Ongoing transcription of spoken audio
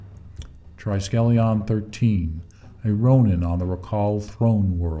Triskelion 13, a Ronin on the Rakal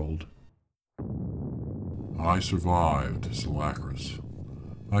Throneworld. I survived Salacris.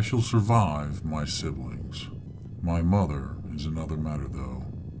 I shall survive my siblings. My mother is another matter, though.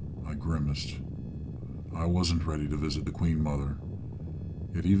 I grimaced. I wasn't ready to visit the Queen Mother.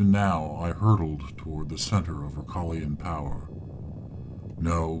 Yet even now I hurtled toward the center of Rakalian power.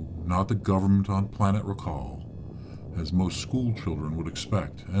 No, not the government on planet Rakal, as most school children would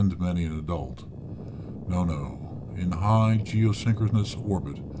expect, and many an adult. No. In high geosynchronous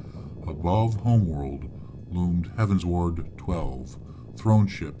orbit, above Homeworld, loomed Heavensward 12, throne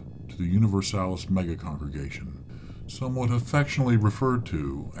ship to the Universalis Mega-Congregation, somewhat affectionately referred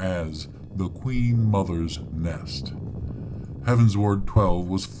to as the Queen Mother's Nest. Heavensward 12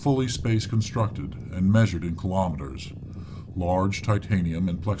 was fully space-constructed and measured in kilometers. Large titanium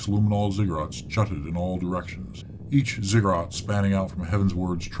and plexaluminol ziggurats jutted in all directions. Each ziggurat spanning out from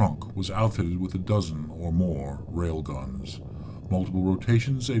Heavensward's trunk was outfitted with a dozen or more railguns. Multiple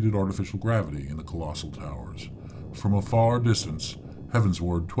rotations aided artificial gravity in the colossal towers. From a far distance,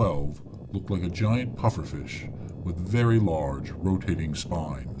 Heavensward 12 looked like a giant pufferfish with very large rotating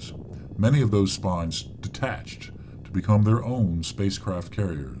spines. Many of those spines detached to become their own spacecraft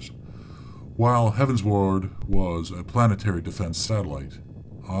carriers. While Heavensward was a planetary defense satellite,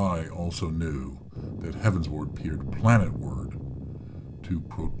 I also knew that Heavensward peered planetward to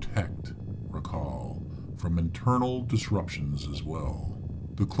protect Rakal from internal disruptions as well.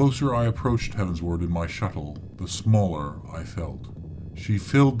 The closer I approached Heavensward in my shuttle, the smaller I felt. She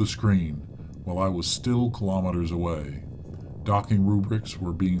filled the screen while I was still kilometers away. Docking rubrics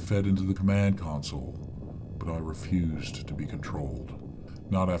were being fed into the command console, but I refused to be controlled.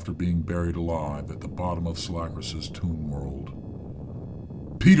 Not after being buried alive at the bottom of Salacris' Throneworld.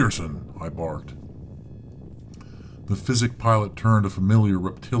 "Peterson!" I barked. The physic pilot turned a familiar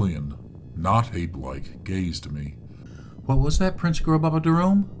reptilian, not ape-like, gaze to me. What was that, Prince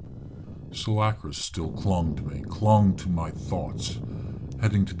Gurubaba-Darum? Salacris still clung to me, clung to my thoughts.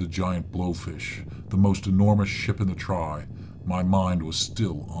 Heading to the giant blowfish, the most enormous ship in the Tri, my mind was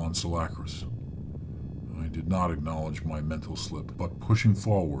still on Salacris. I did not acknowledge my mental slip, but pushing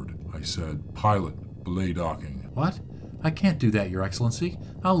forward, I said, "Pilot, belay docking." What? I can't do that, Your Excellency.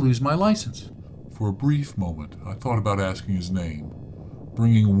 I'll lose my license. For a brief moment, I thought about asking his name,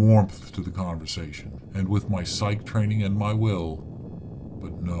 bringing warmth to the conversation, and with my psych training and my will.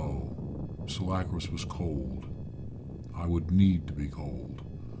 But no, Salacris was cold. I would need to be cold.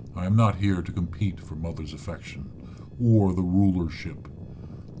 I am not here to compete for Mother's affection, or the rulership.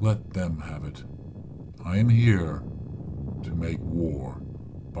 Let them have it. I am here to make war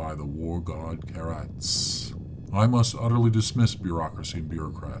by the war god Karats. I must utterly dismiss bureaucracy and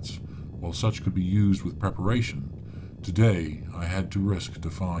bureaucrats. While such could be used with preparation, today I had to risk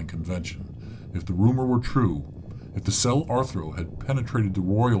defying convention. If the rumor were true, if the Cell Arthro had penetrated the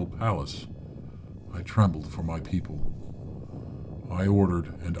royal palace, I trembled for my people. I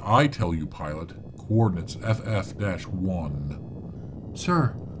ordered, and I tell you, pilot, coordinates FF-1.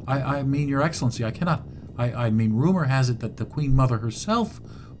 Sir, I mean, Your Excellency, I cannot. I mean, rumor has it that the Queen Mother herself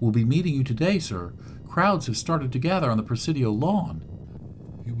will be meeting you today, sir. Crowds have started to gather on the Presidio lawn.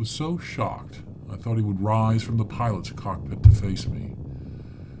 He was so shocked, I thought he would rise from the pilot's cockpit to face me.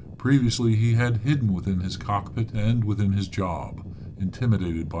 Previously, he had hidden within his cockpit and within his job,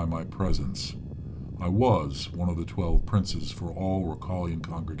 intimidated by my presence. I was one of the 12 princes for all Rakalian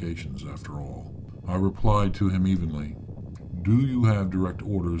congregations, after all. I replied to him evenly, "Do you have direct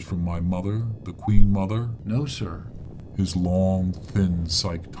orders from my mother, the Queen Mother?" No, sir. His long, thin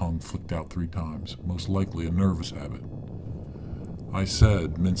psych tongue flicked out 3 times, most likely a nervous habit. I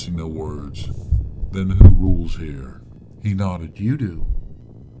said, mincing no words, "Then who rules here?" He nodded. You do.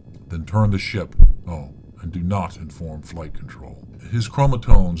 "Then turn the ship. Oh, and do not inform flight control." His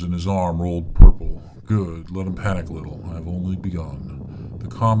chromatones in his arm rolled purple. Good, let him panic a little. I have only begun. The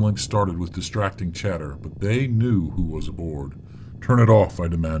comlink started with distracting chatter, but they knew who was aboard. "Turn it off," I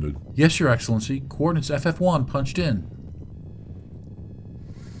demanded. Yes, Your Excellency. Coordinates FF1 punched in.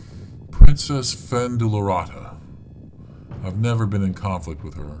 Princess Fendulorata. I've never been in conflict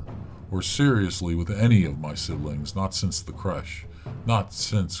with her, or seriously with any of my siblings, not since the creche, not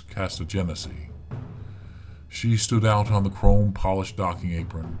since castogenesy. She stood out on the chrome-polished docking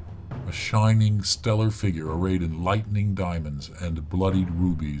apron, a shining, stellar figure arrayed in lightning diamonds and bloodied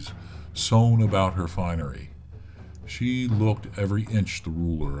rubies sewn about her finery. She looked every inch the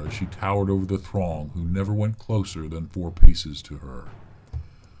ruler as she towered over the throng who never went closer than 4 paces to her.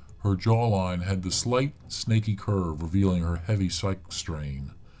 Her jawline had the slight, snaky curve revealing her heavy psych strain,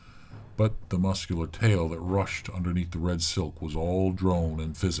 but the muscular tail that rushed underneath the red silk was all drone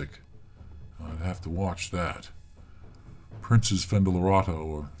and physic. I'd have to watch that. Princess Fendelorata,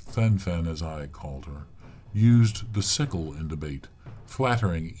 or Fen as I called her, used the sickle in debate,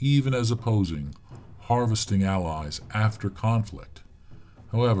 flattering even as opposing, harvesting allies after conflict.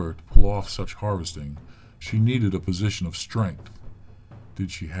 However, to pull off such harvesting, she needed a position of strength.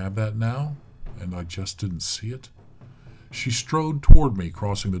 Did she have that now, and I just didn't see it? She strode toward me,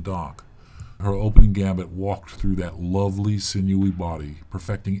 crossing the dock. Her opening gambit walked through that lovely, sinewy body,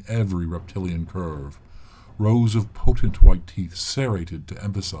 perfecting every reptilian curve. Rows of potent white teeth serrated to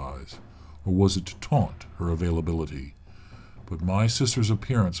emphasize, or was it to taunt, her availability? But my sister's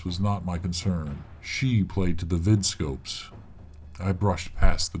appearance was not my concern. She played to the vidscopes. I brushed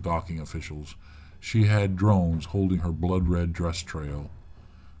past the docking officials. She had drones holding her blood-red dress trail.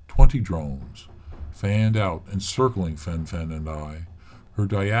 20 drones, fanned out, encircling Fen and I. Her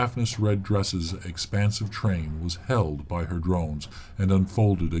diaphanous red dress's expansive train was held by her drones and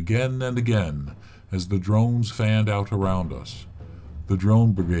unfolded again and again as the drones fanned out around us. The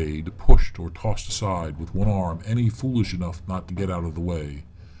drone brigade pushed or tossed aside with one arm any foolish enough not to get out of the way.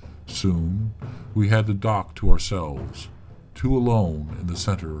 Soon we had the dock to ourselves, two alone in the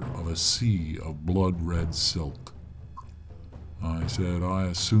center of a sea of blood-red silk. I said, I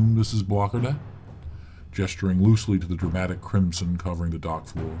assume this is Blockernet? Gesturing loosely to the dramatic crimson covering the dock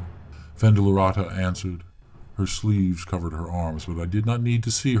floor. Fendelorata answered. Her sleeves covered her arms, but I did not need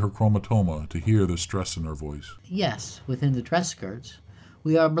to see her chromatoma to hear the stress in her voice. Yes, within the dress skirts.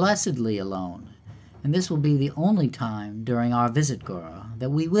 We are blessedly alone, and this will be the only time during our visit, Gora,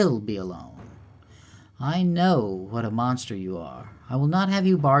 that we will be alone. I know what a monster you are. I will not have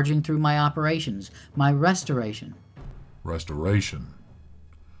you barging through my operations, my restoration. Restoration?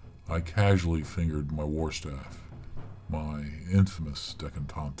 I casually fingered my war staff, my infamous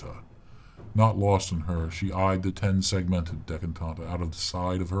decantanta. Not lost on her, she eyed the 10-segmented decantanta out of the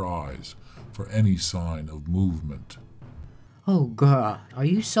side of her eyes for any sign of movement. Oh, Gora, are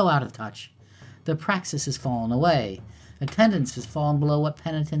you so out of touch? The praxis has fallen away. Attendance has fallen below what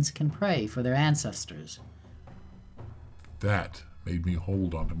penitents can pray for their ancestors. That made me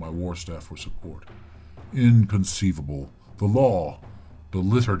hold onto my war staff for support. Inconceivable. The law. The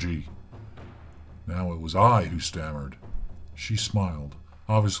liturgy. Now it was I who stammered. She smiled,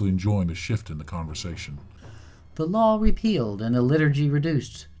 obviously enjoying the shift in the conversation. The law repealed and the liturgy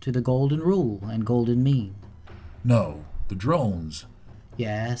reduced to the golden rule and golden mean. No, the drones.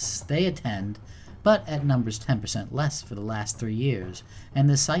 Yes, they attend, but at numbers 10% less for the last 3 years, and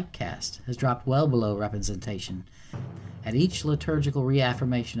the site cast has dropped well below representation at each liturgical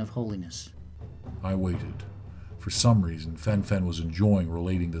reaffirmation of holiness. I waited. For some reason, Fen was enjoying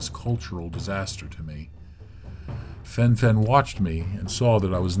relating this cultural disaster to me. Fen watched me and saw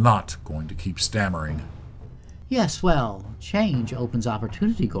that I was not going to keep stammering. Yes, well, change opens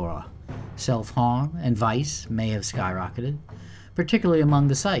opportunity, Gora. Self-harm and vice may have skyrocketed, particularly among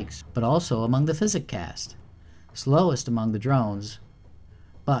the psychs, but also among the physic cast. Slowest among the drones,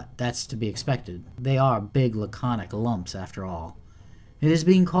 but that's to be expected. They are big laconic lumps, after all. It is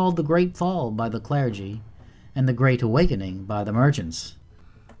being called the Great Fall by the clergy, and the Great Awakening by the merchants.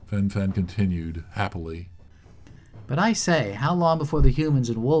 Fen continued, happily. But I say, how long before the humans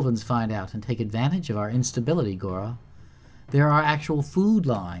and Wolvens find out and take advantage of our instability, Gora? There are actual food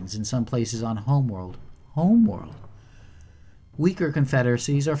lines in some places on Homeworld. Homeworld. Weaker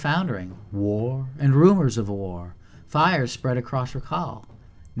confederacies are foundering. War and rumors of war. Fires spread across Rakal.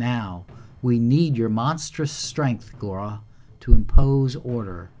 Now, we need your monstrous strength, Gora, to impose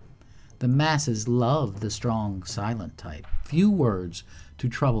order. The masses love the strong, silent type. Few words to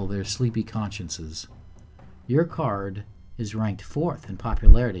trouble their sleepy consciences. Your card is ranked 4th in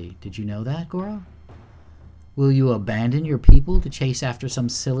popularity. Did you know that, Gora? Will you abandon your people to chase after some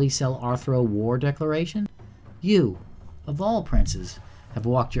silly Sel-Arthro war declaration? You, of all princes, have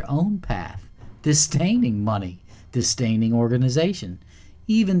walked your own path, disdaining money, disdaining organization,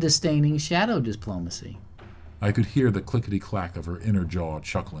 even disdaining shadow diplomacy. I could hear the clickety-clack of her inner jaw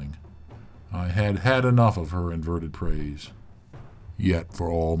chuckling. I had had enough of her inverted praise. Yet for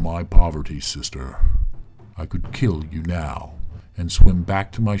all my poverty, sister, I could kill you now and swim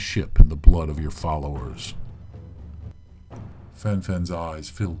back to my ship in the blood of your followers. Fen's eyes,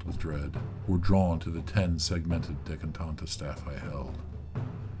 filled with dread, were drawn to the 10-segmented decantanta staff I held.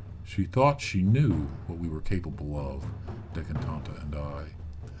 She thought she knew what we were capable of, decantanta and I,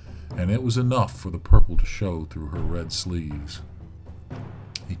 and it was enough for the purple to show through her red sleeves.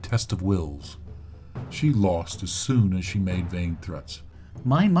 A test of wills. She lost as soon as she made vain threats.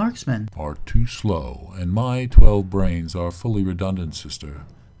 My marksmen are too slow, and my 12 brains are fully redundant, sister,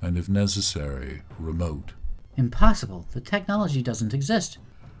 and if necessary, remote. Impossible. The technology doesn't exist.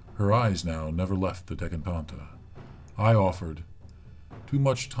 Her eyes now never left the decantanta. I offered, too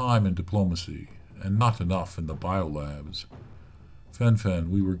much time in diplomacy, and not enough in the biolabs.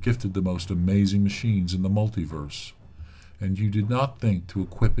 Fen, we were gifted the most amazing machines in the multiverse, and you did not think to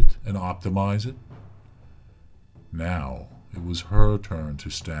equip it and optimize it? Now it was her turn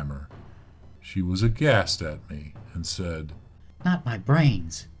to stammer. She was aghast at me and said, Not my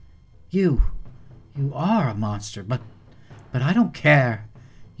brains. You are a monster, but I don't care.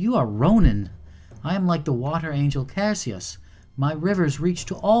 You are Ronin. I am like the water angel Cassius. My rivers reach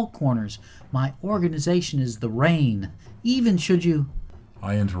to all corners. My organization is the rain. Even should you...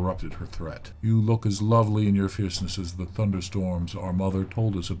 I interrupted her threat. You look as lovely in your fierceness as the thunderstorms our mother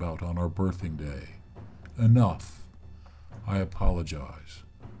told us about on our birthing day. Enough. I apologize.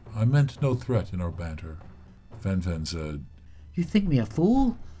 I meant no threat in our banter. Fen said, You think me a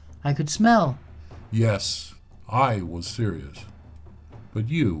fool? I could smell. Yes, I was serious. But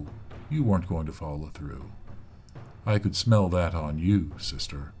you weren't going to follow through. I could smell that on you,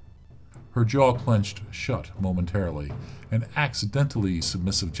 sister. Her jaw clenched shut momentarily, an accidentally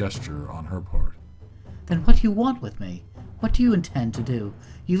submissive gesture on her part. Then what do you want with me? What do you intend to do?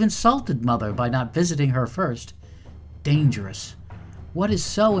 You've insulted Mother by not visiting her first. Dangerous. What is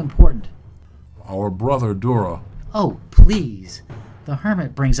so important? Our brother Dura. Oh, please. The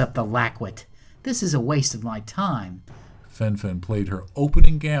hermit brings up the lackwit. This is a waste of my time. Fen played her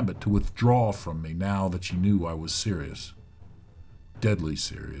opening gambit to withdraw from me now that she knew I was serious. Deadly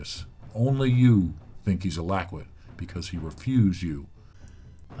serious. Only you think he's a lackwit because he refused you.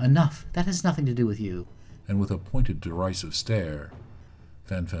 Enough. That has nothing to do with you. And with a pointed derisive stare,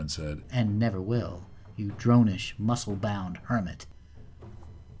 Fen said, And never will, you dronish, muscle-bound hermit.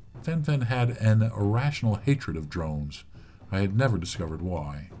 Fen had an irrational hatred of drones. I had never discovered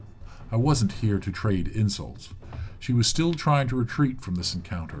why. I wasn't here to trade insults. She was still trying to retreat from this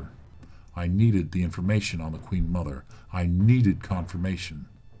encounter. I needed the information on the Queen Mother. I needed confirmation.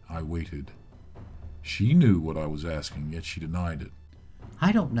 I waited. She knew what I was asking, yet she denied it.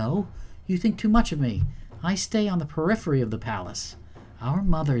 I don't know. You think too much of me. I stay on the periphery of the palace. Our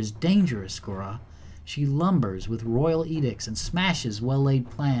mother is dangerous, Gora. She lumbers with royal edicts and smashes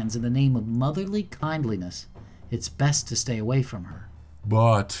well-laid plans in the name of motherly kindliness. It's best to stay away from her.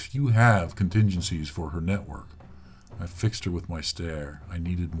 But you have contingencies for her network. I fixed her with my stare. I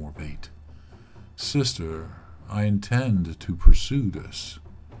needed more bait. Sister, I intend to pursue this.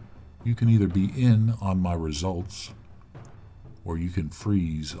 You can either be in on my results, or you can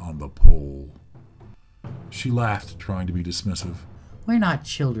freeze on the pole. She laughed, trying to be dismissive. We're not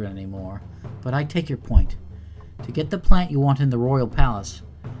children anymore, but I take your point. To get the plant you want in the royal palace,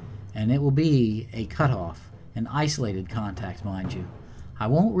 and it will be a cutoff, an isolated contact, mind you. I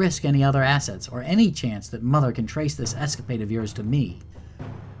won't risk any other assets or any chance that Mother can trace this escapade of yours to me.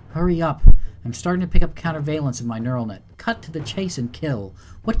 Hurry up. I'm starting to pick up countervalence in my neural net. Cut to the chase and kill.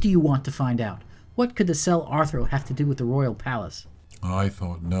 What do you want to find out? What could the cell Arthro have to do with the royal palace? I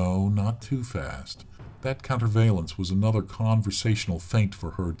thought, no, not too fast. That countervalence was another conversational feint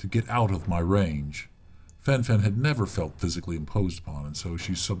for her to get out of my range. Fen had never felt physically imposed upon, and so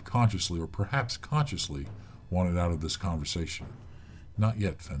she subconsciously, or perhaps consciously, wanted out of this conversation. Not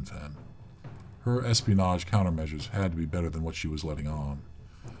yet, Fen. Her espionage countermeasures had to be better than what she was letting on.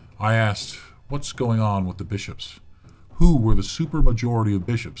 I asked, what's going on with the bishops? Who were the supermajority of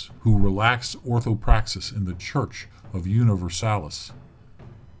bishops who relaxed orthopraxis in the Church of Universalis?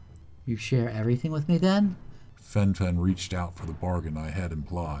 You share everything with me, then? Fen reached out for the bargain I had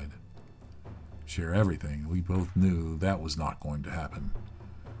implied. Share everything? We both knew that was not going to happen.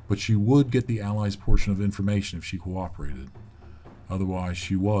 But she would get the Allies' portion of information if she cooperated. Otherwise,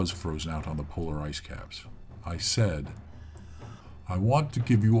 she was frozen out on the polar ice caps. I said, I want to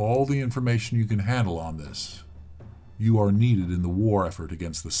give you all the information you can handle on this. You are needed in the war effort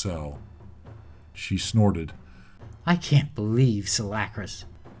against the cell. She snorted. I can't believe Salacris.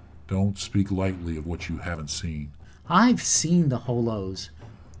 Don't speak lightly of what you haven't seen. I've seen the holos.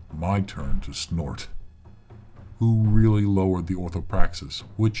 My turn to snort. Who really lowered the orthopraxis?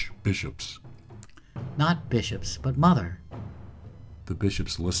 Which bishops? Not bishops, but Mother. The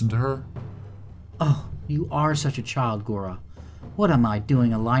bishops listened to her? Oh, you are such a child, Gora. What am I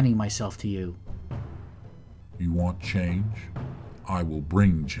doing aligning myself to you? You want change? I will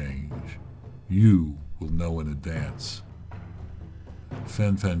bring change. You will know in advance.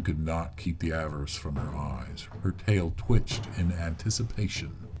 Fen could not keep the avarice from her eyes. Her tail twitched in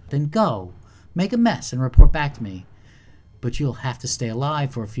anticipation. Then go. Make a mess and report back to me. But you'll have to stay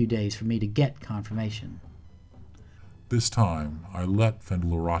alive for a few days for me to get confirmation. This time, I let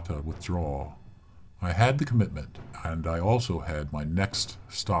Fendelorata withdraw. I had the commitment, and I also had my next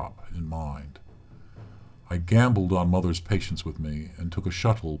stop in mind. I gambled on Mother's patience with me and took a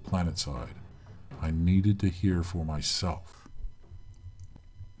shuttle planetside. I needed to hear for myself.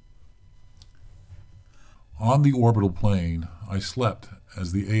 On the orbital plane, I slept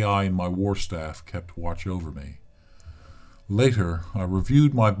as the AI in my war staff kept watch over me. Later, I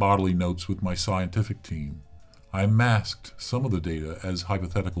reviewed my bodily notes with my scientific team. I masked some of the data as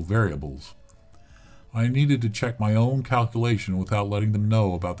hypothetical variables. I needed to check my own calculation without letting them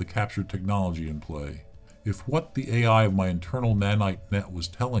know about the captured technology in play. If what the AI of my internal nanite net was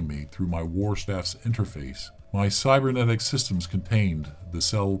telling me through my war staff's interface, my cybernetic systems contained the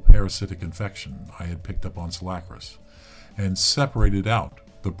cell parasitic infection I had picked up on Salacris, and separated out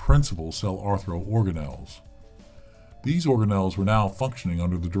the principal cell arthro organelles. These organelles were now functioning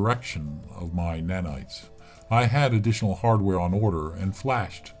under the direction of my nanites. I had additional hardware on order and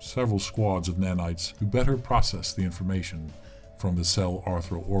flashed several squads of nanites to better process the information from the cell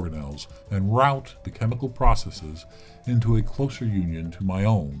arthro organelles and route the chemical processes into a closer union to my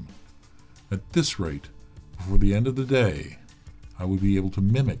own. At this rate, before the end of the day, I would be able to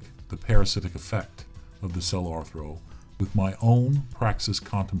mimic the parasitic effect of the cell arthro with my own praxis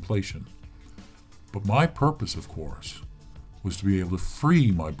contemplation. But my purpose, of course, was to be able to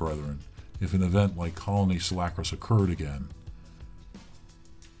free my brethren if an event like Colony Salacris occurred again.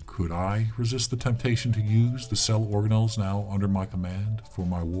 Could I resist the temptation to use the cell organelles now under my command for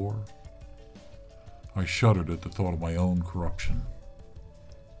my war? I shuddered at the thought of my own corruption.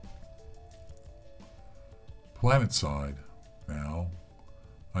 Planetside, now,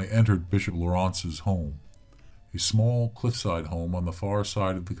 I entered Bishop Laurence's home, a small cliffside home on the far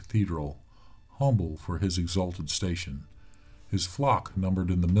side of the cathedral, humble for his exalted station. His flock numbered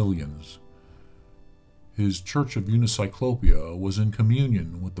in the millions. His Church of Unicyclopia was in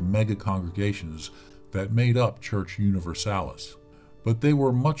communion with the mega-congregations that made up Church Universalis, but they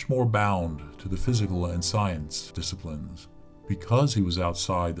were much more bound to the physical and science disciplines. Because he was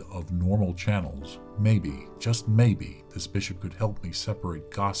outside of normal channels, maybe, just maybe, this bishop could help me separate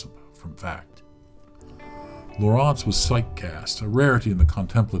gossip from fact. Laurence was psych-cast, a rarity in the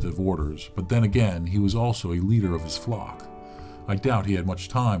contemplative orders, but then again, he was also a leader of his flock. I doubt he had much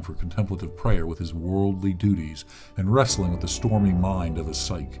time for contemplative prayer with his worldly duties and wrestling with the stormy mind of a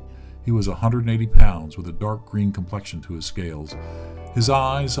psych. He was 180 pounds with a dark green complexion to his scales. His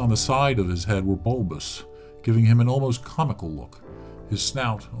eyes on the side of his head were bulbous, giving him an almost comical look. His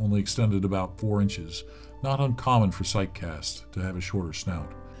snout only extended about 4 inches, not uncommon for psych-cast to have a shorter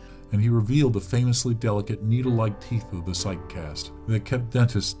snout, and he revealed the famously delicate needle-like teeth of the psych-cast that kept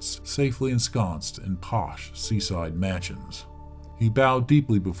dentists safely ensconced in posh seaside mansions. He bowed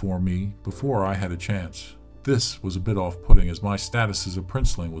deeply before me before I had a chance. This was a bit off-putting, as my status as a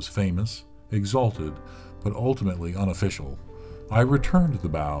princeling was famous, exalted, but ultimately unofficial. I returned the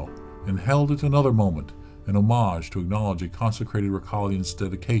bow and held it another moment, an homage to acknowledge a consecrated Rakalian's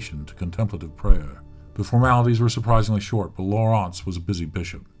dedication to contemplative prayer. The formalities were surprisingly short, but Laurence was a busy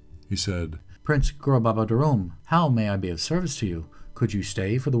bishop. He said, "Prince Gorobabadorum, how may I be of service to you? Could you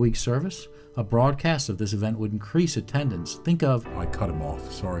stay for the week's service? A broadcast of this event would increase attendance. Think of—" I cut him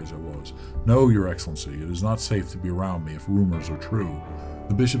off, sorry as I was. "No, Your Excellency, it is not safe to be around me if rumors are true."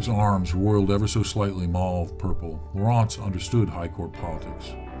 The bishop's arms roiled ever so slightly mauve-purple. Laurence understood high court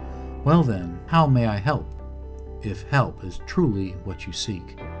politics. "Well then, how may I help? If help is truly what you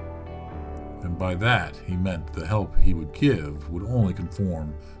seek." And by that he meant the help he would give would only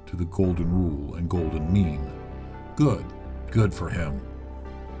conform to the golden rule and golden mean. Good for him.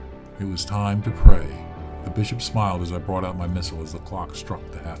 It was time to pray. The bishop smiled as I brought out my missal as the clock struck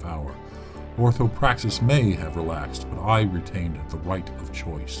the half hour. Orthopraxis may have relaxed, but I retained the right of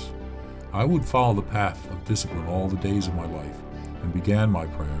choice. I would follow the path of discipline all the days of my life, and began my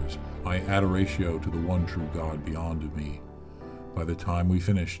prayers, my adoratio to the one true God beyond me. By the time we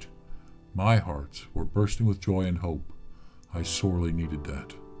finished, my hearts were bursting with joy and hope. I sorely needed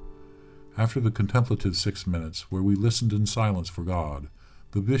that. After the contemplative 6 minutes, where we listened in silence for God,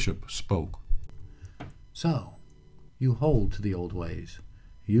 the bishop spoke. "So, you hold to the old ways.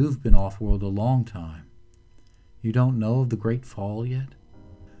 You've been off-world a long time. You don't know of the Great Fall yet?"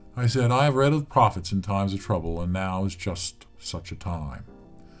 I said, "I have read of prophets in times of trouble, and now is just such a time."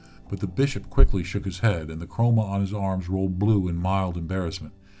 But the bishop quickly shook his head, and the chroma on his arms rolled blue in mild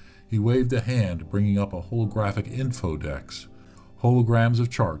embarrassment. He waved a hand, bringing up a holographic infodex. Holograms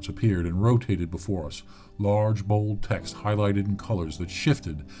of charts appeared and rotated before us, large, bold text highlighted in colors that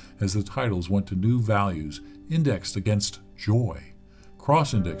shifted as the titles went to new values, indexed against joy,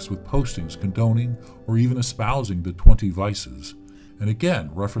 cross-indexed with postings condoning or even espousing the 20 vices, and again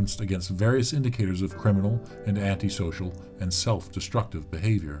referenced against various indicators of criminal and antisocial and self-destructive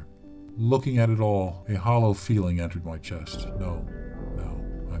behavior. Looking at it all, a hollow feeling entered my chest. No,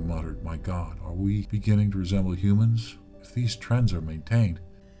 I muttered, my God, are we beginning to resemble humans? If these trends are maintained.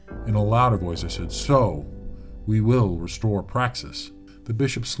 In a louder voice I said, so, we will restore praxis. The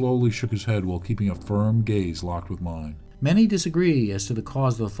bishop slowly shook his head while keeping a firm gaze locked with mine. Many disagree as to the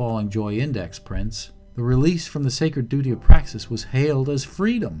cause of the falling joy index, Prince. The release from the sacred duty of praxis was hailed as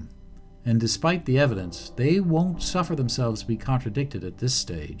freedom. And despite the evidence, they won't suffer themselves to be contradicted at this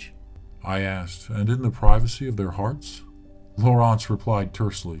stage. I asked, and in the privacy of their hearts? Laurence replied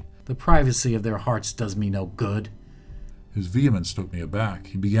tersely. The privacy of their hearts does me no good. His vehemence took me aback.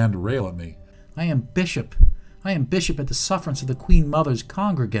 He began to rail at me. I am bishop at the sufferance of the Queen Mother's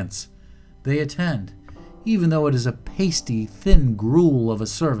congregants. They attend. Even though it is a pasty, thin gruel of a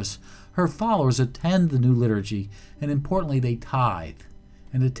service, her followers attend the new liturgy, and importantly they tithe,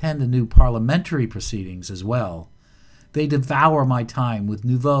 and attend the new parliamentary proceedings as well. They devour my time with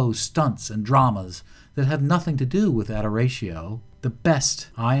nouveau stunts and dramas that have nothing to do with adoratio. The best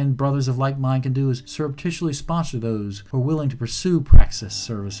I and brothers of like mind can do is surreptitiously sponsor those who are willing to pursue praxis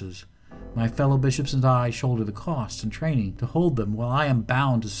services. My fellow bishops and I shoulder the cost and training to hold them, while I am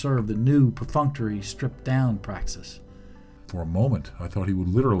bound to serve the new perfunctory stripped-down praxis. For a moment, I thought he would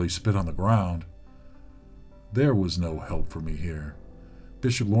literally spit on the ground. There was no help for me here.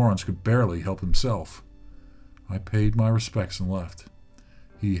 Bishop Laurence could barely help himself. I paid my respects and left.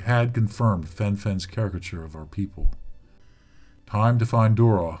 He had confirmed Fen-Phen's caricature of our people. Time to find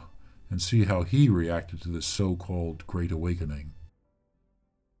Dora and see how he reacted to this so-called Great Awakening.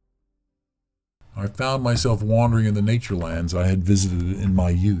 I found myself wandering in the nature lands I had visited in my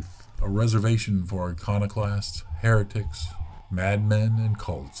youth, a reservation for iconoclasts, heretics, madmen, and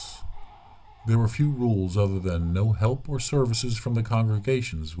cults. There were few rules other than no help or services from the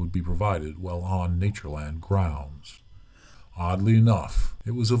congregations would be provided while on Natureland grounds. Oddly enough,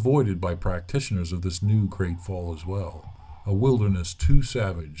 it was avoided by practitioners of this new Great Fall as well. A wilderness too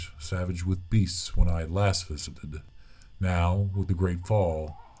savage with beasts when I last visited. Now, with the Great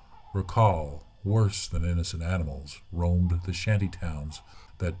Fall, Rakal, worse than innocent animals, roamed the shanty towns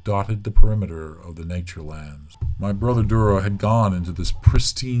that dotted the perimeter of the nature lands. My brother Dura had gone into this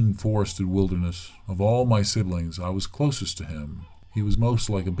pristine forested wilderness. Of all my siblings, I was closest to him. He was most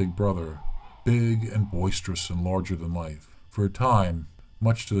like a big brother, big and boisterous and larger than life. For a time,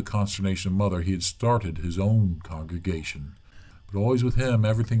 much to the consternation of Mother, he had started his own congregation. But always with him,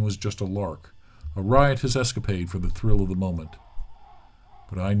 everything was just a lark, a riotous escapade for the thrill of the moment.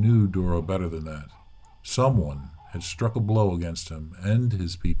 But I knew Dura better than that. Someone had struck a blow against him and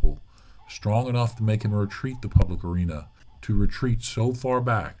his people, strong enough to make him retreat the public arena, to retreat so far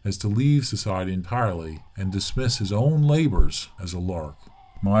back as to leave society entirely and dismiss his own labors as a lark.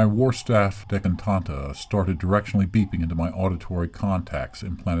 My war staff decantanta started directionally beeping into my auditory contacts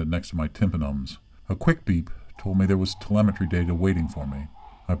implanted next to my tympanums. A quick beep told me there was telemetry data waiting for me.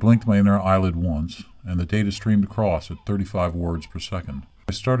 I blinked my inner eyelid once, and the data streamed across at 35 words per second.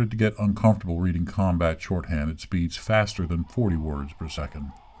 I started to get uncomfortable reading combat shorthand at speeds faster than 40 words per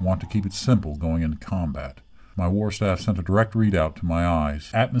second. I want to keep it simple going into combat. My war staff sent a direct readout to my eyes.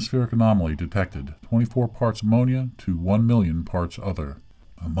 Atmospheric anomaly detected. 24 parts ammonia to 1 million parts other.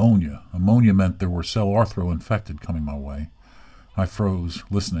 Ammonia. Ammonia meant there were cell arthro infected coming my way. I froze,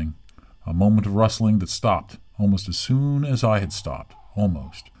 listening. A moment of rustling that stopped, almost as soon as I had stopped.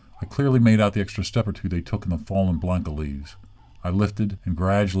 Almost. I clearly made out the extra step or two they took in the fallen blanca leaves. I lifted and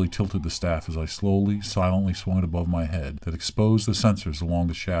gradually tilted the staff as I slowly, silently swung it above my head that exposed the sensors along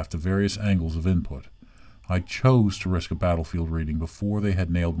the shaft to various angles of input. I chose to risk a battlefield reading before they had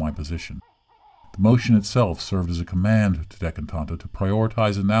nailed my position. The motion itself served as a command to Decantanta to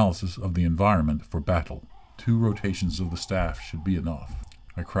prioritize analysis of the environment for battle. 2 rotations of the staff should be enough.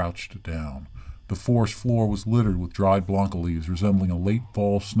 I crouched down. The forest floor was littered with dried blanca leaves resembling a late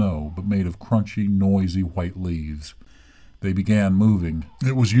fall snow, but made of crunchy, noisy white leaves. They began moving.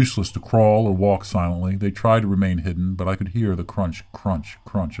 It was useless to crawl or walk silently. They tried to remain hidden, but I could hear the crunch, crunch,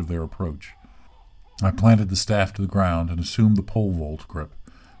 crunch of their approach. I planted the staff to the ground and assumed the pole vault grip.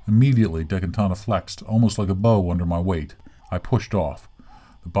 Immediately, Decantana flexed, almost like a bow under my weight. I pushed off.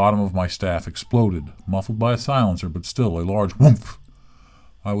 The bottom of my staff exploded, muffled by a silencer, but still a large whoomph.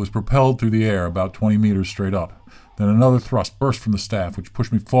 I was propelled through the air about 20 meters straight up. Then another thrust burst from the staff, which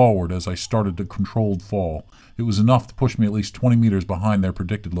pushed me forward as I started a controlled fall. It was enough to push me at least 20 meters behind their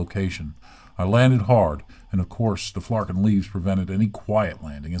predicted location. I landed hard, and of course the flarkin leaves prevented any quiet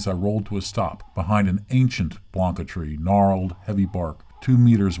landing as I rolled to a stop behind an ancient blanca tree, gnarled, heavy bark, 2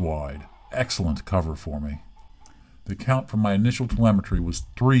 meters wide. Excellent cover for me. The count from my initial telemetry was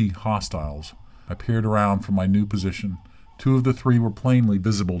 3 hostiles. I peered around from my new position. 2 of the 3 were plainly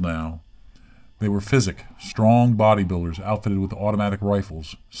visible now. They were Physic, strong bodybuilders outfitted with automatic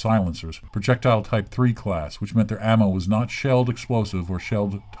rifles, silencers, projectile Type 3 class, which meant their ammo was not shelled explosive or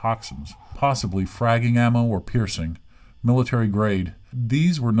shelled toxins, possibly fragging ammo or piercing, military grade.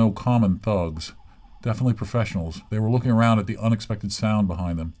 These were no common thugs, definitely professionals. They were looking around at the unexpected sound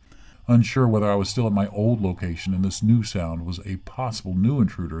behind them, unsure whether I was still at my old location and this new sound was a possible new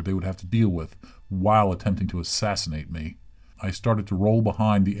intruder they would have to deal with while attempting to assassinate me. I started to roll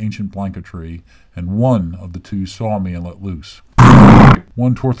behind the ancient blanca tree, and one of the 2 saw me and let loose.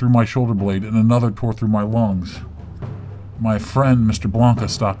 One tore through my shoulder blade, and another tore through my lungs. My friend, Mr. Blanca,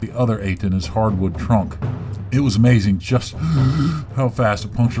 stopped the other 8 in his hardwood trunk. It was amazing just how fast a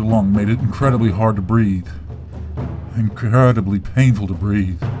punctured lung made it incredibly hard to breathe. Incredibly painful to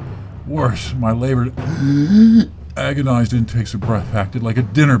breathe. Worse, my labored, agonized intakes of breath acted like a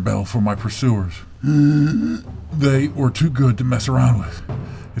dinner bell for my pursuers. They were too good to mess around with.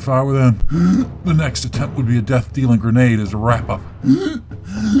 If I were them, the next attempt would be a death-dealing grenade as a wrap-up.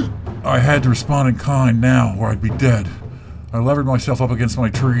 I had to respond in kind now, or I'd be dead. I levered myself up against my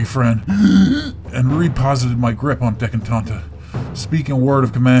tree friend and reposited my grip on Decantanta, speaking a word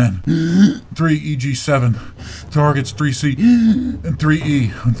of command. 3 EG7, targets 3C and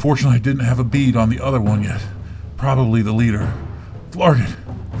 3E. Unfortunately, I didn't have a bead on the other one yet. Probably the leader. Flarget.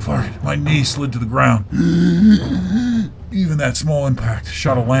 My knee slid to the ground. Even that small impact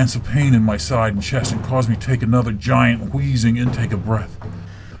shot a lance of pain in my side and chest and caused me to take another giant, wheezing intake of breath.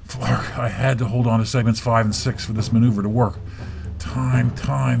 Flark, I had to hold on to segments 5 and 6 for this maneuver to work. Time.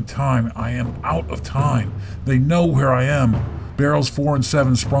 I am out of time. They know where I am. Barrels 4 and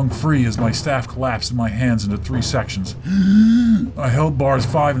 7 sprung free as my staff collapsed in my hands into 3 sections. I held bars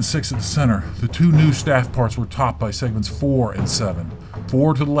 5 and 6 at the center. The 2 new staff parts were topped by segments 4 and 7.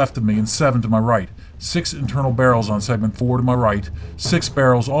 4 to the left of me and 7 to my right. 6 internal barrels on segment 4 to my right. 6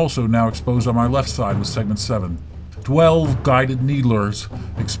 barrels also now exposed on my left side with segment 7. 12 guided needlers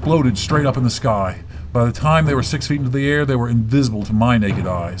exploded straight up in the sky. By the time they were 6 feet into the air, they were invisible to my naked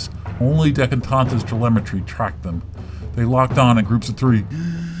eyes. Only Decantanta's telemetry tracked them. They locked on in groups of 3,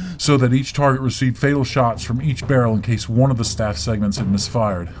 so that each target received fatal shots from each barrel in case one of the staff segments had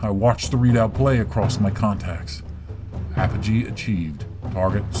misfired. I watched the readout play across my contacts. Apogee achieved.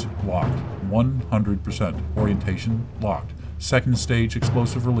 Targets locked. 100%. Orientation locked. Second stage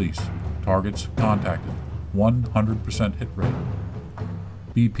explosive release. Targets contacted. 100% hit rate.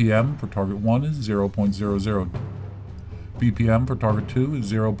 BPM for target 1 is 0.00. BPM for target 2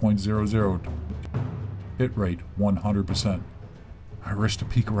 is 0.00. Hit rate 100%. I risked a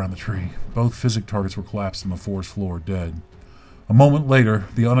peek around the tree. Both physic targets were collapsed on the forest floor, dead. A moment later,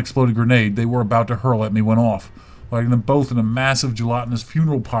 the unexploded grenade they were about to hurl at me went off, lighting them both in a massive gelatinous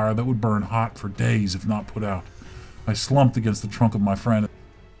funeral pyre that would burn hot for days if not put out. I slumped against the trunk of my friend.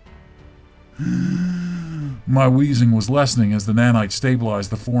 My wheezing was lessening as the nanite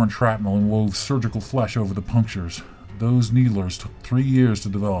stabilized the foreign shrapnel and wove surgical flesh over the punctures. Those needlers took 3 years to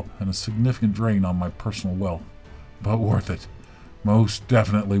develop and a significant drain on my personal wealth. But worth it. Most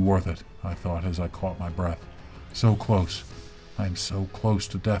definitely worth it, I thought as I caught my breath. So close. I am so close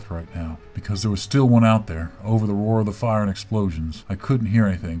to death right now, because there was still one out there, over the roar of the fire and explosions. I couldn't hear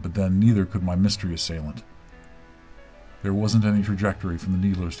anything, but then neither could my mystery assailant. There wasn't any trajectory from the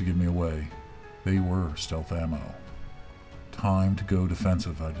needlers to give me away. They were stealth ammo. Time to go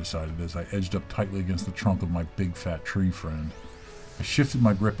defensive, I decided as I edged up tightly against the trunk of my big fat tree friend. I shifted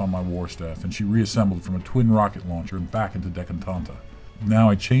my grip on my war staff, and she reassembled from a twin rocket launcher and back into Decantanta. Now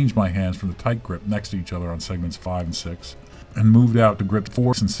I changed my hands from the tight grip next to each other on segments 5 and 6, and moved out to grip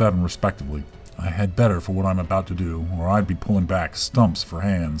 4 and 7 respectively. I had better for what I'm about to do, or I'd be pulling back stumps for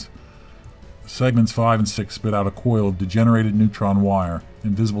hands. Segments 5 and 6 spit out a coil of degenerated neutron wire,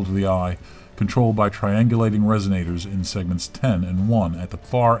 invisible to the eye, controlled by triangulating resonators in segments 10 and 1 at the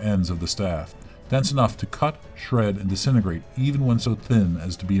far ends of the staff, dense enough to cut, shred, and disintegrate even when so thin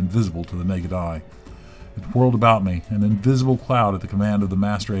as to be invisible to the naked eye. It whirled about me, an invisible cloud at the command of the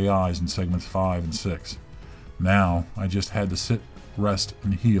master AIs in segments 5 and 6. Now, I just had to sit, rest,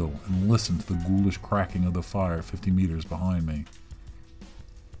 and heal, and listen to the ghoulish cracking of the fire 50 meters behind me.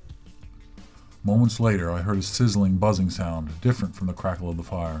 Moments later, I heard a sizzling, buzzing sound, different from the crackle of the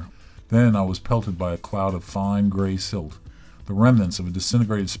fire. Then I was pelted by a cloud of fine gray silt, the remnants of a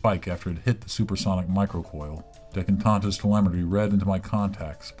disintegrated spike after it hit the supersonic microcoil. Decantanta's telemetry read into my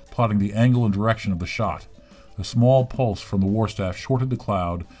contacts, plotting the angle and direction of the shot. A small pulse from the war staff shorted the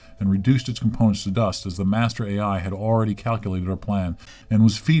cloud and reduced its components to dust as the master AI had already calculated our plan and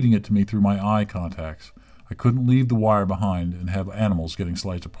was feeding it to me through my eye contacts. I couldn't leave the wire behind and have animals getting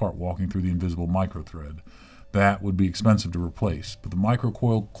sliced apart walking through the invisible microthread. That would be expensive to replace, but the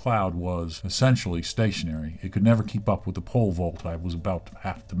microcoiled cloud was essentially stationary. It could never keep up with the pole vault I was about to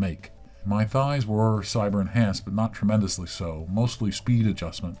have to make. My thighs were cyber-enhanced, but not tremendously so, mostly speed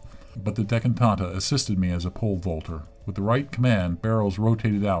adjustment. But the decantata assisted me as a pole vaulter. With the right command, barrels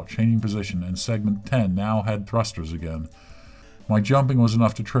rotated out, changing position, and segment 10 now had thrusters again. My jumping was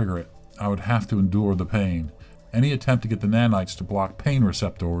enough to trigger it. I would have to endure the pain. Any attempt to get the nanites to block pain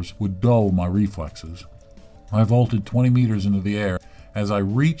receptors would dull my reflexes. I vaulted 20 meters into the air. As I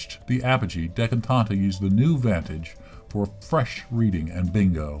reached the apogee, Decantata used the new vantage for a fresh reading, and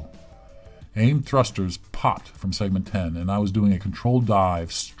bingo. Aimed thrusters popped from segment 10, and I was doing a controlled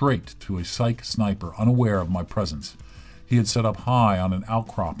dive straight to a psych sniper unaware of my presence. He had set up high on an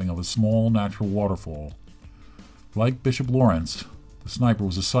outcropping of a small natural waterfall. Like Bishop Lawrence, the sniper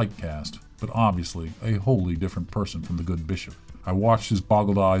was a psych cast, but obviously a wholly different person from the good bishop. I watched his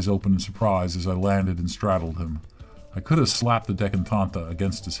boggled eyes open in surprise as I landed and straddled him. I could have slapped the decantanta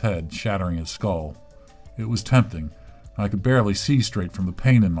against his head, shattering his skull. It was tempting. I could barely see straight from the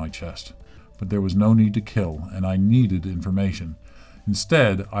pain in my chest. But there was no need to kill, and I needed information.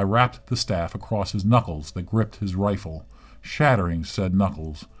 Instead, I wrapped the staff across his knuckles that gripped his rifle, shattering said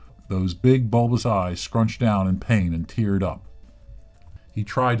knuckles. Those big bulbous eyes scrunched down in pain and teared up. He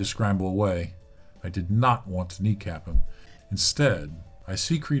tried to scramble away. I did not want to kneecap him. Instead, I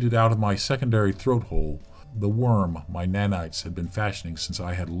secreted out of my secondary throat hole the worm my nanites had been fashioning since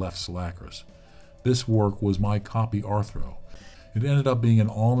I had left Salacris. This work was my copy Arthro. It ended up being an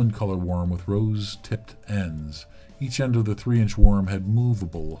almond-colored worm with rose-tipped ends. Each end of the 3-inch worm had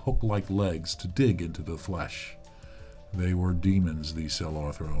movable, hook-like legs to dig into the flesh. They were demons, these Cell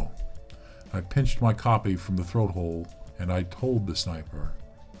Arthro. I pinched my copy from the throat hole, and I told the sniper,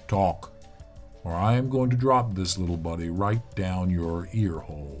 "Talk, or I am going to drop this little buddy right down your ear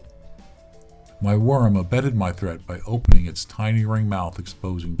hole." My worm abetted my threat by opening its tiny ring mouth,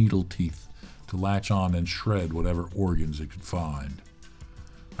 exposing needle teeth to latch on and shred whatever organs it could find.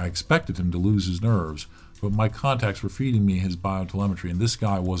 I expected him to lose his nerves, but my contacts were feeding me his biotelemetry, and this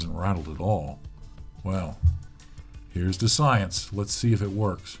guy wasn't rattled at all. Well, here's the science. Let's see if it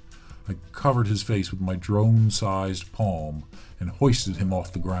works. I covered his face with my drone-sized palm and hoisted him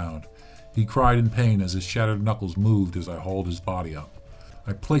off the ground. He cried in pain as his shattered knuckles moved as I hauled his body up.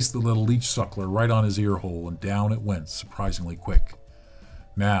 I placed the little leech suckler right on his ear hole, and down it went, surprisingly quick.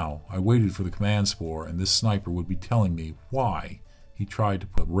 Now, I waited for the command spore, and this sniper would be telling me why he tried to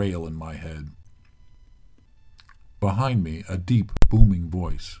put a rail in my head. Behind me, a deep, booming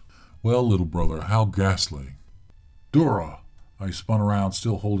voice. "Well, little brother, how ghastly." "Dura!" I spun around,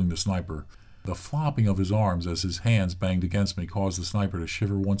 still holding the sniper. The flopping of his arms as his hands banged against me caused the sniper to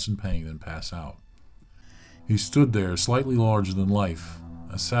shiver once in pain and pass out. He stood there, slightly larger than life,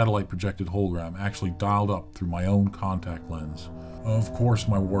 a satellite-projected hologram actually dialed up through my own contact lens. Of course,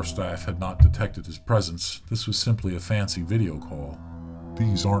 my war staff had not detected his presence. This was simply a fancy video call.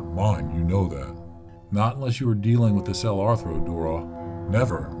 "These aren't mine, you know that." "Not unless you were dealing with the Cell Arthro, Dura."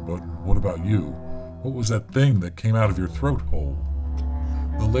 "Never, but what about you? What was that thing that came out of your throat hole?"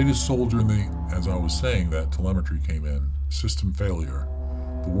 "The latest soldier in the..." As I was saying that, telemetry came in. System failure.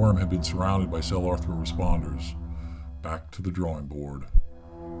 The worm had been surrounded by Cell Arthro responders. Back to the drawing board.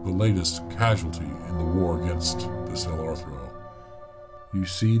 The latest casualty in the war against the Cell Arthro. "You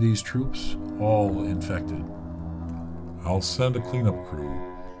see these troops? All infected." "I'll send a cleanup crew."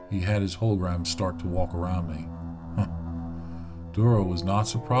 He had his hologram start to walk around me. Dura was not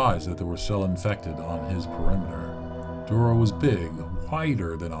surprised that there were Cell infected on his perimeter. Dura was big,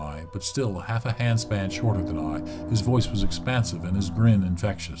 wider than I, but still half a handspan shorter than I. His voice was expansive and his grin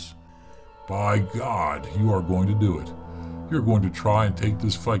infectious. "By God, you are going to do it. You're going to try and take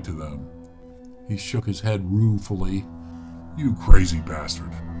this fight to them." He shook his head ruefully. "You crazy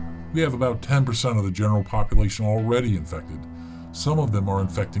bastard. We have about 10% of the general population already infected. Some of them are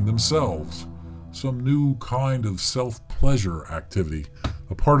infecting themselves. Some new kind of self-pleasure activity,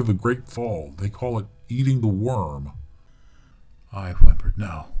 a part of the Great Fall. They call it eating the worm." I whimpered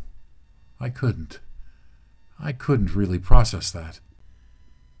no. I couldn't really process that.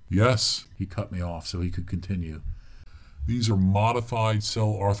 "Yes." He cut me off so he could continue. "These are modified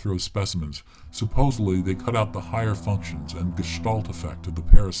Cell Arthro specimens. Supposedly they cut out the higher functions and gestalt effect of the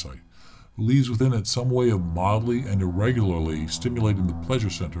parasite. It leaves within it some way of mildly and irregularly stimulating the pleasure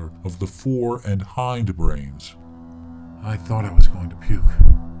center of the fore and hind brains." I thought I was going to puke.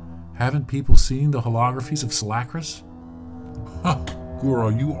 Haven't people seen the holographies of Salacris? "Ha!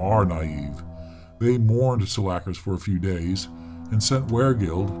 Gura, you are naive. They mourned Salacris for a few days and sent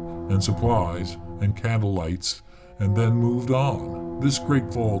Weregild and supplies and candle lights, and then moved on. This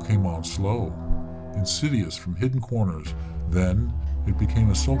great fall came on slow, insidious from hidden corners. Then it became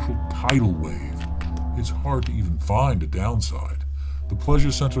a social tidal wave. It's hard to even find a downside. The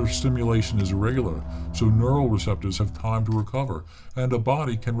pleasure center stimulation is irregular, so neural receptors have time to recover, and a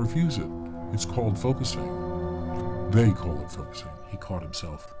body can refuse it. It's called focusing. They call it focusing. He caught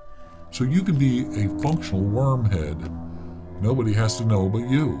himself. So you can be a functional wormhead. Nobody has to know but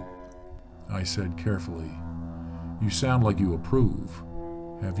you. I said carefully, "You sound like you approve.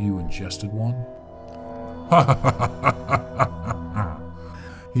 Have you ingested one?"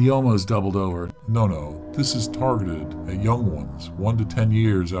 He almost doubled over. No, this is targeted at young ones, 1 to 10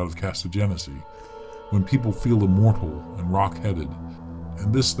 years out of castogenesy, when people feel immortal and rock-headed.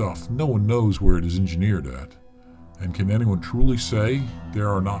 And this stuff, no one knows where it is engineered at. And can anyone truly say there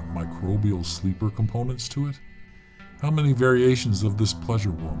are not microbial sleeper components to it? How many variations of this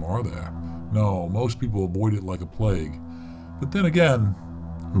pleasure worm are there? No, most people avoid it like a plague. But then again,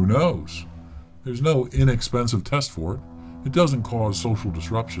 who knows? There's no inexpensive test for it. It doesn't cause social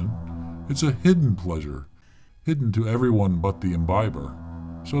disruption. It's a hidden pleasure, hidden to everyone but the imbiber.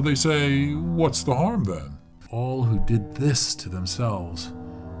 So they say, what's the harm then? All who did this to themselves.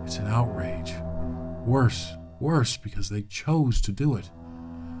 It's an outrage. Worse, because they chose to do it.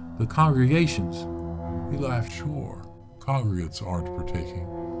 The congregations. He laughed. Sure, congregates aren't partaking.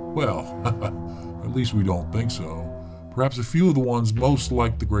 Well, at least we don't think so. Perhaps a few of the ones most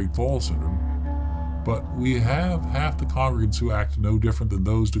like the Great Fall Syndrome. But we have half the congregants who act no different than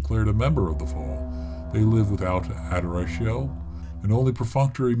those declared a member of the Fall. They live without adoratio and only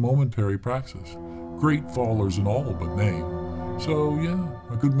perfunctory momentary praxis. Great fallers in all but name. So yeah,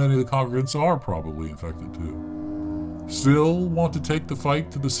 a good many of the congregants are probably infected too. Still want to take the fight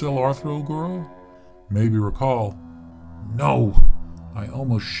to the Sil-Arthro girl? Maybe Rakal. No! I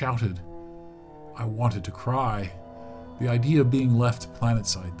almost shouted. I wanted to cry. The idea of being left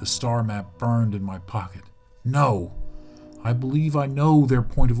planetside, the star map burned in my pocket. No! I believe I know their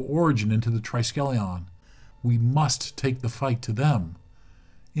point of origin into the Triskelion. We must take the fight to them.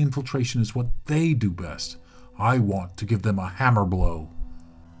 Infiltration is what they do best. I want to give them a hammer blow.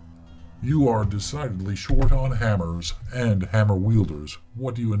 You are decidedly short on hammers and hammer wielders.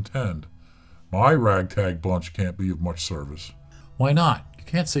 What do you intend? My ragtag bunch can't be of much service. Why not? You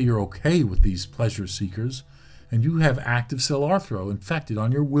can't say you're okay with these pleasure seekers. And you have active Sil-Arthro infected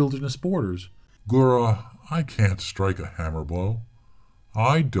on your wilderness borders. Gura, I can't strike a hammer blow.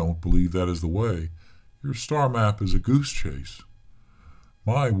 I don't believe that is the way. Your star map is a goose chase.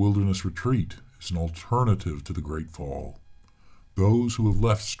 My wilderness retreat is an alternative to the Great Fall. Those who have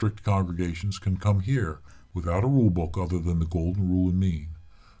left strict congregations can come here without a rule book other than the golden rule and mean.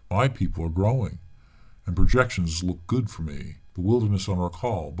 My people are growing, and projections look good for me. The wilderness on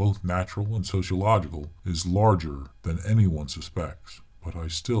Rakal, both natural and sociological, is larger than anyone suspects, but I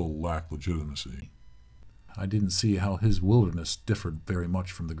still lack legitimacy. I didn't see how his wilderness differed very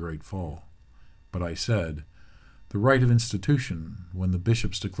much from the Great Fall. But I said, the right of institution, when the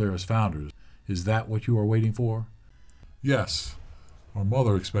bishops declare us founders, is that what you are waiting for? Yes. Our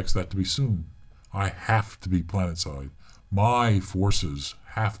mother expects that to be soon. I have to be planetside. My forces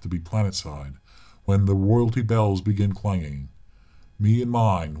have to be planetside. When the royalty bells begin clanging, me and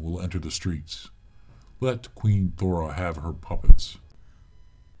mine will enter the streets. Let Queen Thora have her puppets.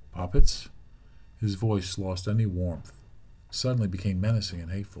 Puppets? His voice lost any warmth, suddenly became menacing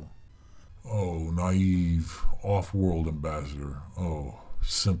and hateful. Oh, naive, off-world ambassador. Oh,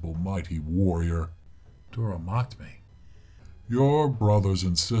 simple, mighty warrior. Dora mocked me. Your brothers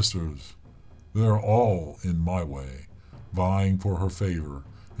and sisters, they're all in my way, vying for her favor,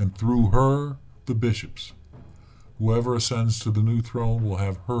 and through her, the bishops. Whoever ascends to the new throne will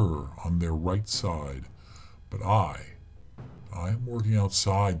have her on their right side. But I am working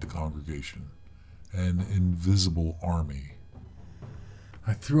outside the congregation, an invisible army.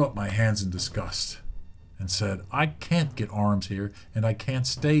 I threw up my hands in disgust and said, I can't get arms here, and I can't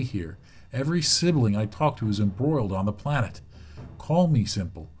stay here. Every sibling I talk to is embroiled on the planet. Call me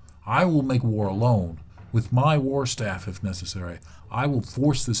simple. I will make war alone, with my war staff if necessary. I will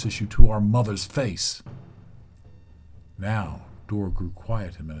force this issue to our mother's face. Now, Dora grew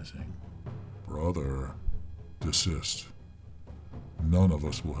quiet and menacing. Brother, desist. None of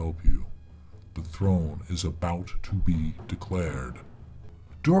us will help you. The throne is about to be declared.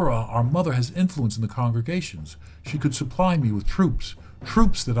 Dora, our mother has influence in the congregations. She could supply me with troops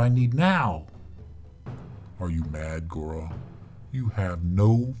that I need now. Are you mad, Gora? You have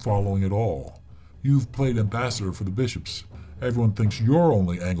no following at all. You've played ambassador for the bishops. Everyone thinks your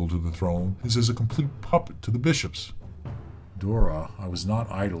only angle to the throne is as a complete puppet to the bishops. Dora, I was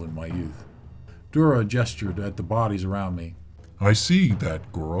not idle in my youth. Dora gestured at the bodies around me. I see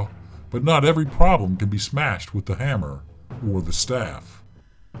that, Gora, but not every problem can be smashed with the hammer or the staff.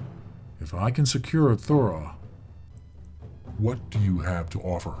 If I can secure Thora, What do you have to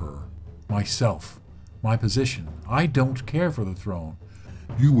offer her? myself, my position, I don't care for the throne.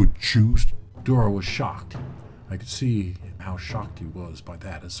 You would choose? Dora was shocked. I could see how shocked he was by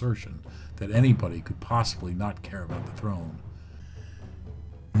that assertion, that anybody could possibly not care about the throne.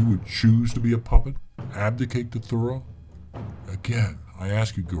 You would choose to be a puppet? Abdicate to Thora? Again, I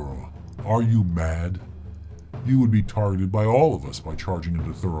ask you, Gora, are you mad? You would be targeted by all of us by charging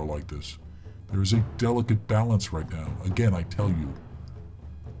into Thora like this. There is a delicate balance right now. Again, I tell you,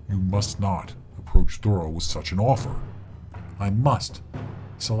 you must not approach Thora with such an offer. I must.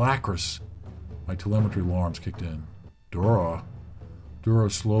 Salacris. My telemetry alarms kicked in. Dora. Dora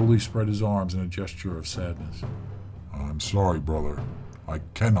slowly spread his arms in a gesture of sadness. I'm sorry, brother. I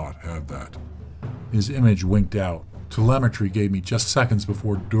cannot have that. His image winked out. Telemetry gave me just seconds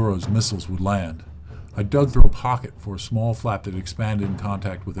before Dora's missiles would land. I dug through a pocket for a small flap that expanded in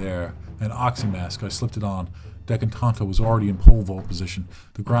contact with air. An oxymask, I slipped it on. Decantanta was already in pole vault position.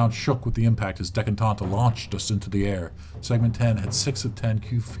 The ground shook with the impact as Decantanta launched us into the air. Segment 10 had 6 of 10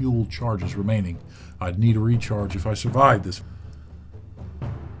 Q fuel charges remaining. I'd need a recharge if I survived this.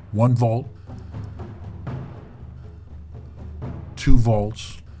 1 vault. 2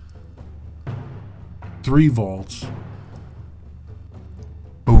 vaults. 3 vaults.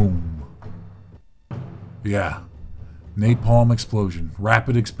 Boom. Yeah. Napalm explosion.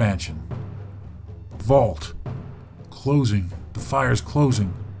 Rapid expansion. Vault. Closing. The fire's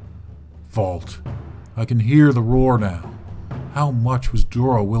closing. Vault. I can hear the roar now. How much was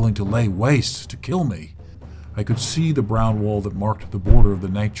Dora willing to lay waste to kill me? I could see the brown wall that marked the border of the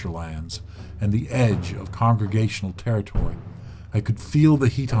nature lands and the edge of congregational territory. I could feel the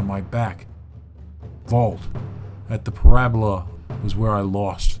heat on my back. Vault. At the parabola was where I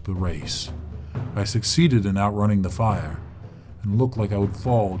lost the race. I succeeded in outrunning the fire and looked like I would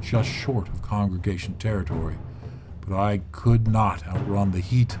fall just short of congregation territory, but I could not outrun the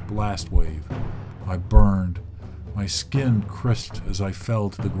heat blast wave. I burned. My skin crisped as I fell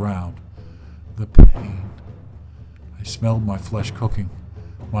to the ground. The pain. I smelled my flesh cooking.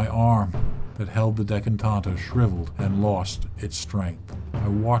 My arm that held the decantanta shriveled and lost its strength. I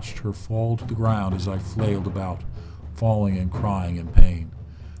watched her fall to the ground as I flailed about, falling and crying in pain.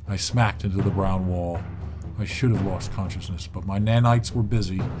 I smacked into the brown wall. I should have lost consciousness, but my nanites were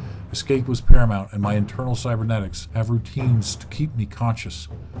busy. Escape was paramount, and my internal cybernetics have routines to keep me conscious.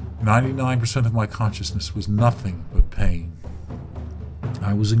 99% of my consciousness was nothing but pain.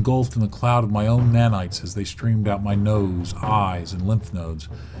 I was engulfed in the cloud of my own nanites as they streamed out my nose, eyes, and lymph nodes,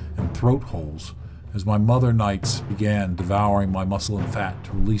 and throat holes, as my mother nites began devouring my muscle and fat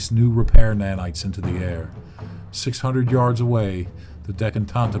to release new repair nanites into the air. 600 yards away, the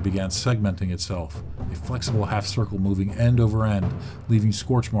decantanta began segmenting itself, a flexible half-circle moving end over end, leaving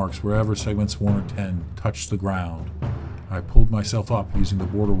scorch marks wherever segments 1 or 10 touched the ground. I pulled myself up using the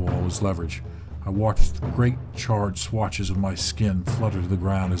border wall as leverage. I watched the great charred swatches of my skin flutter to the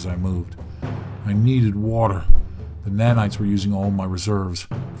ground as I moved. I needed water. The nanites were using all my reserves.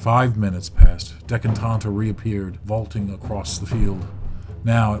 5 minutes passed. Decantanta reappeared, vaulting across the field.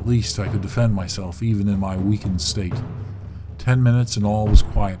 Now, at least, I could defend myself, even in my weakened state. 10 minutes and all was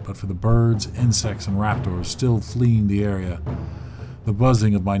quiet, but for the birds, insects, and raptors still fleeing the area. The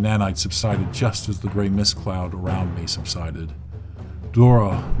buzzing of my nanites subsided just as the gray mist cloud around me subsided.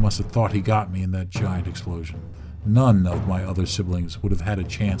 Dora must have thought he got me in that giant explosion. None of my other siblings would have had a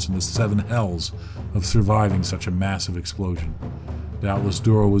chance in the 7 hells of surviving such a massive explosion. Doubtless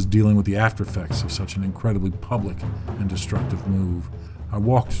Dora was dealing with the aftereffects of such an incredibly public and destructive move. I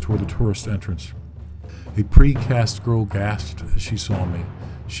walked toward the tourist entrance. A pre-cast girl gasped as she saw me.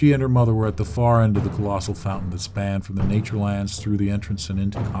 She and her mother were at the far end of the colossal fountain that spanned from the nature lands through the entrance and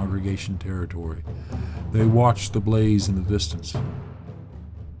into congregation territory. They watched the blaze in the distance.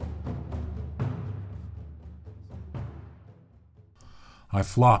 I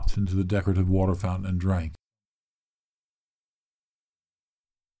flopped into the decorative water fountain and drank.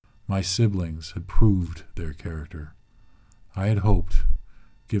 My siblings had proved their character. I had hoped,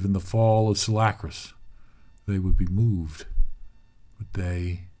 given the fall of Salacris, they would be moved. But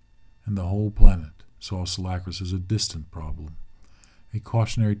they, and the whole planet, saw Salacris as a distant problem. A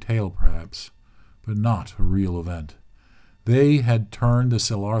cautionary tale, perhaps, but not a real event. They had turned the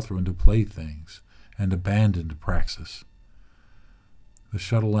Selarthra into playthings and abandoned Praxis. The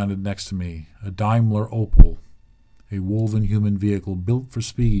shuttle landed next to me, a Daimler Opel, a woven human vehicle built for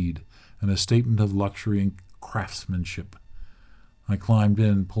speed and a statement of luxury and craftsmanship. I climbed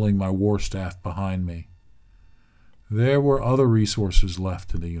in, pulling my war staff behind me. There were other resources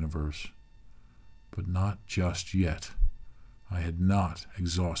left in the universe, but not just yet. I had not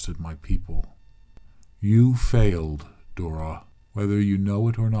exhausted my people. You failed, Dora, whether you know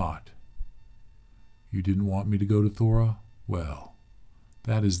it or not. You didn't want me to go to Thora? Well,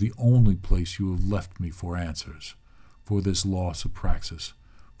 that is the only place you have left me for answers, for this loss of Praxis,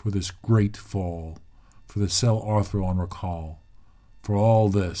 for this great fall, for the Cell Arthur on Rakal. For all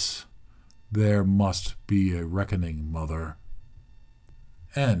this, there must be a reckoning, Mother.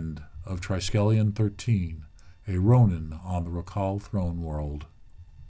 End of Triskelion 13, a Ronin on the Rakal Throneworld.